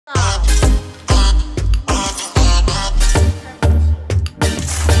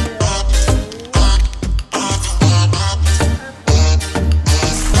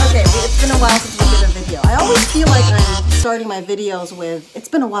starting my videos with, it's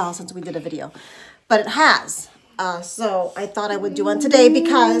been a while since we did a video, but it has. So I thought I would do one today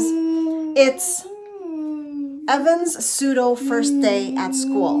because it's Evan's pseudo first day at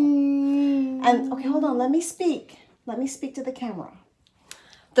school. And okay, hold on, let me speak. Let me speak to the camera.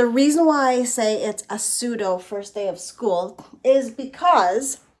 The reason why I say it's a pseudo first day of school is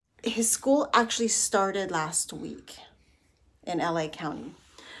because his school actually started last week in LA County,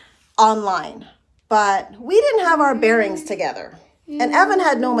 online. But we didn't have our bearings together. And Evan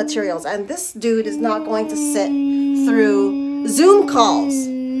had no materials. And this dude is not going to sit through Zoom calls,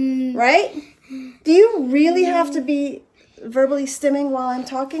 right? Do you really have to be verbally stimming while I'm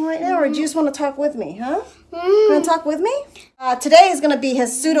talking right now? Or do you just want to talk with me, huh? You want to talk with me? Today is going to be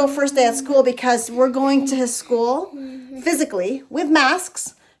his pseudo first day at school because we're going to his school physically with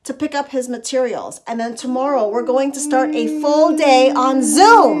masks to pick up his materials. And then tomorrow we're going to start a full day on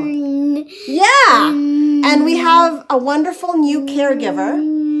Zoom. Yeah. And we have a wonderful new caregiver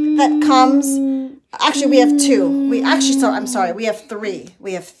that comes. Actually, we have two. We have three.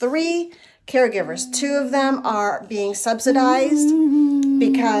 We have three caregivers. Two of them are being subsidized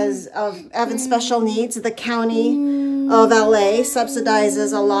because of Evan's special needs. The county of LA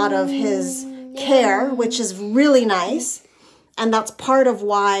subsidizes a lot of his care, which is really nice. And that's part of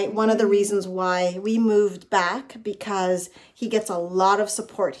why, one of the reasons why we moved back, because he gets a lot of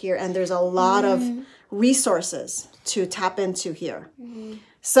support here and there's a lot of resources to tap into here.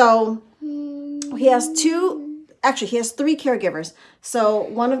 So he has he has three caregivers. So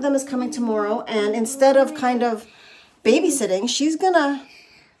one of them is coming tomorrow, and instead of kind of babysitting, she's gonna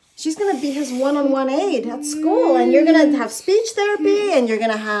be his one-on-one aide at school, and you're gonna have speech therapy, and you're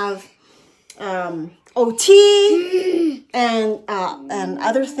gonna have OT and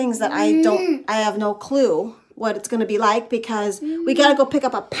other things that I have no clue what it's gonna be like, because we gotta go pick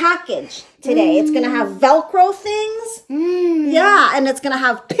up a package today. It's gonna have Velcro things, yeah, and it's gonna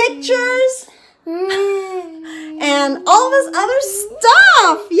have pictures and all this other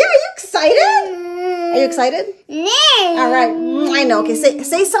stuff. Yeah, are you excited? Are you excited? All right, I know. Okay,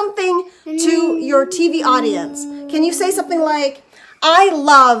 say something to your TV audience. Can you say something like, I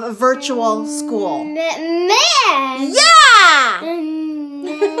love virtual school? Yeah!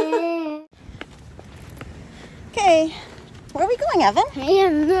 Okay, where are we going, Evan?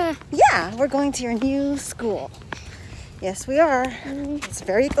 Yeah, we're going to your new school. Yes, we are. It's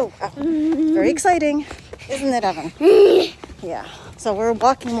very exciting, isn't it, Evan? Yeah, so we're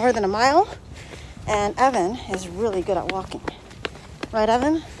walking more than a mile, and Evan is really good at walking. Right,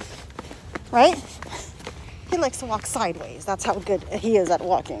 Evan? Right? He likes to walk sideways. That's how good he is at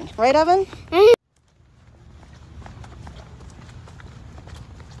walking. Right, Evan?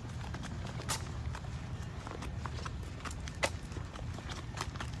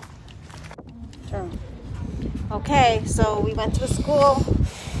 Sure. Okay, so we went to a school.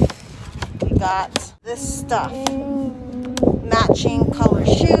 We got this stuff. Matching color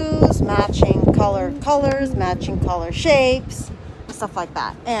shoes, matching color colors, matching color shapes, stuff like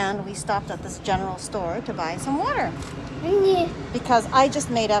that. And we stopped at this general store to buy some water. Because I just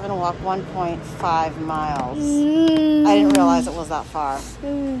made Evan walk 1.5 miles. I didn't realize it was that far.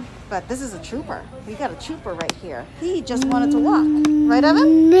 But this is a trooper. We got a trooper right here. He just wanted to walk. Right,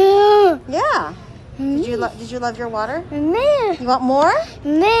 Evan? No. Yeah. Did you love your water? No. You want more?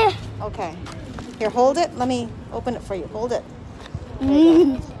 No. Okay. Here, hold it. Let me open it for you. Hold it.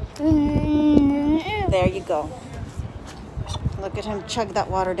 There you go. Look at him chug that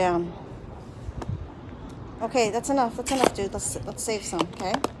water down. Okay, that's enough. That's enough, dude. Let's save some,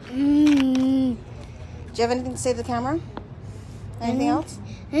 okay? Do you have anything to say to the camera? Anything else?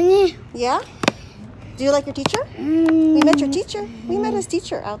 Yeah? Do you like your teacher? We met your teacher. We met his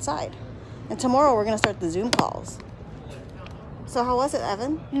teacher outside. And tomorrow we're going to start the Zoom calls. So how was it,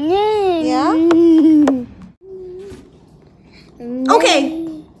 Evan? Yeah?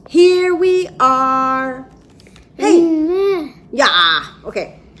 Okay, here we are. Hey. Yeah.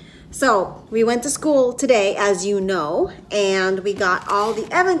 Okay. So we went to school today, as you know, and we got all the,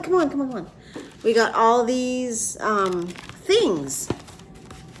 Evan, come on. We got all these things.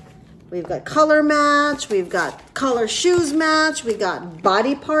 We've got color match, we've got color shoes match, we got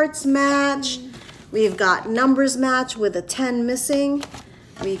body parts match, we've got numbers match with a 10 missing,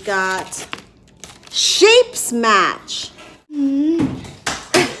 we got shapes match.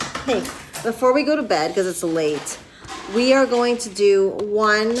 Hey, before we go to bed, because it's late, we are going to do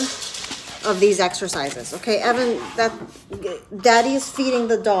one of these exercises, okay? Evan, Daddy is feeding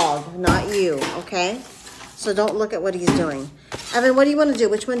the dog, not you, okay? So don't look at what he's doing. Evan, what do you want to do?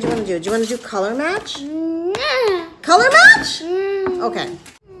 Which one do you want to do? Do you want to do color match? Color match? Okay.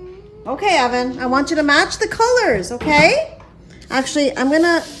 Okay, Evan, I want you to match the colors, okay? Actually, I'm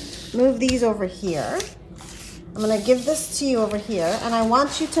gonna move these over here. I'm gonna give this to you over here, and I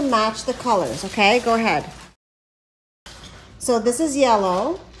want you to match the colors, okay? Go ahead. So this is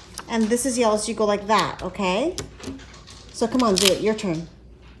yellow, and this is yellow, so you go like that, okay? So come on, do it, your turn.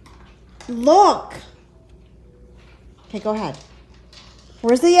 Look! Okay, go ahead.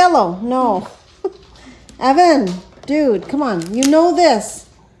 Where's the yellow? No. Evan, dude, come on, you know this.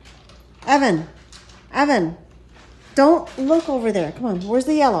 Evan, don't look over there. Come on, where's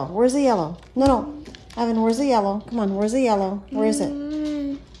the yellow? Where's the yellow? No. Evan, where's the yellow? Come on, where's the yellow? Where is it?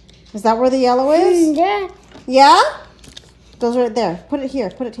 Is that where the yellow is? Yeah. Yeah? Those right there. Put it here.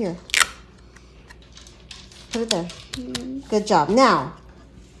 Put it here. Put it there. Good job. Now,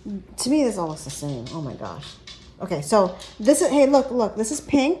 to me, this all looks the same. Oh my gosh. Okay, so this is, hey, look. This is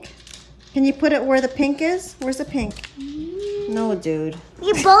pink. Can you put it where the pink is? Where's the pink? No, dude.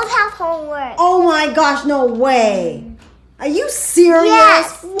 You both have homework. Oh my gosh, no way. Are you serious?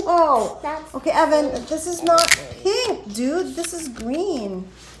 Yes. Whoa. That's Okay, Evan, this is not pink, dude. This is green.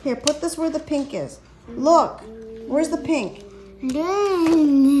 Here, put this where the pink is. Look, where's the pink?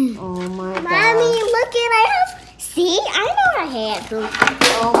 Oh my gosh. Mommy, look at I have. See, I know I have.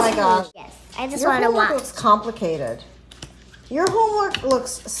 Oh my gosh. Yes, I just Your want to homework watch. looks complicated. Your homework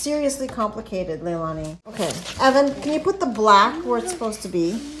looks seriously complicated, Leilani. Okay, Evan, can you put the black where it's supposed to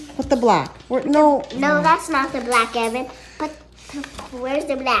be? Put the black. No. No, that's not the black, Evan. But where's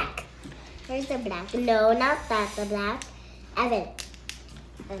the black? Where's the black? No, not that. The black, Evan.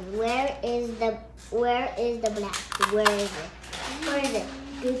 And where is the black? Where is it? Where is it?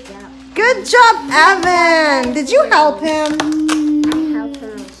 Good job. Good job, Evan. Did you help him? I help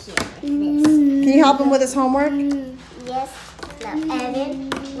him here with this. Can you help him with his homework? Yes. Now, Evan,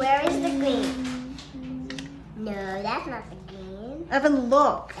 where is the green? No, that's not the green. Evan,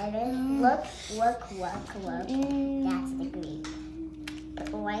 look. Evan, look. That's the green.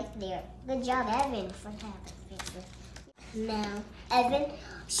 Right there. Good job, Evan, for having this. Now, Evan,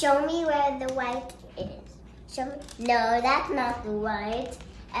 show me where the white is. Show me. No, that's not the white.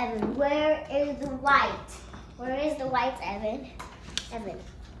 Evan, where is the white? Where is the white, Evan? Evan,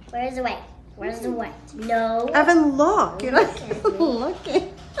 where is the white? Where's the white? No. Evan, look. You're not Evan.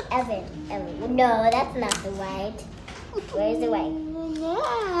 looking. Evan, no, that's not the white. Where's the white?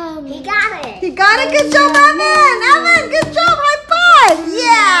 He got it. He got it. Good job, Evan. Evan, good job. High five.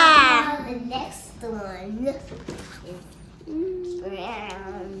 Yeah. Now the next one is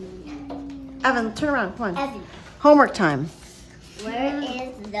brown. Evan, turn around. Come on. Evan, Homework time. where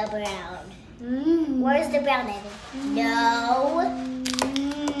is the brown? Where's the brown, Evan? No.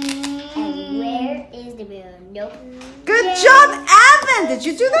 And where is the brown? Nope. Good job, Evan. Did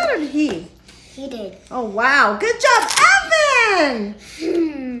you do that or did he? He did. Oh, wow. Good job, Evan.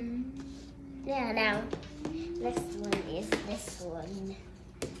 Yeah, now, next one is this one.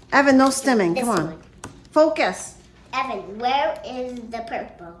 Evan, no stimming. This Come on. one. Focus. Evan, where is the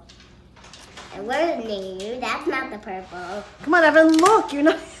purple? And where's the That's not the purple. Come on, Evan. Look. You're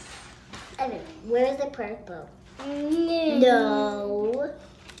not. Evan, where's the purple? No.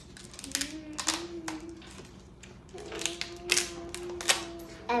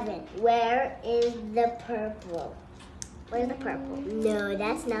 Evan, where is the purple? Where's the purple? No,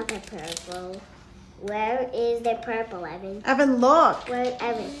 that's not the purple. Where is the purple, Evan? Evan, look.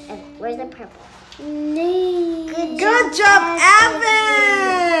 Evan, where's the purple? No. Good job,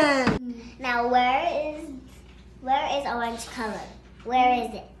 Evan. Now, where is orange color? Where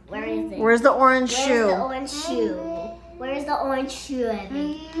is it? Where is it? Where's the orange Where's shoe? the orange shoe? Where's the orange shoe,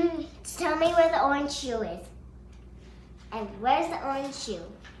 Evan? Just tell me where the orange shoe is. And where's the orange shoe?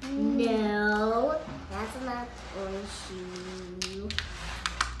 No, that's not orange shoe.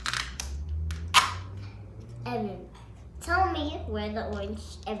 Evan, tell me where the orange.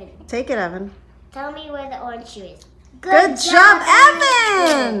 Evan, Take it, Evan. tell me where the orange shoe is. Good job,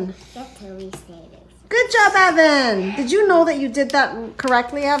 Evan. Get to restate it. Good job, Evan. Did you know that you did that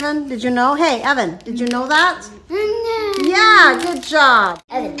correctly, Evan? Did you know? Hey, Evan, did you know that? Yeah, good job.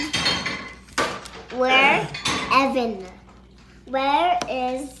 Evan, where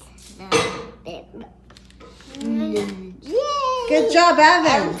is the bib? Yay! Good job,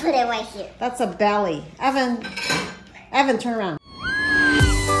 Evan, Evan. put it right here. That's a belly. Evan, turn around.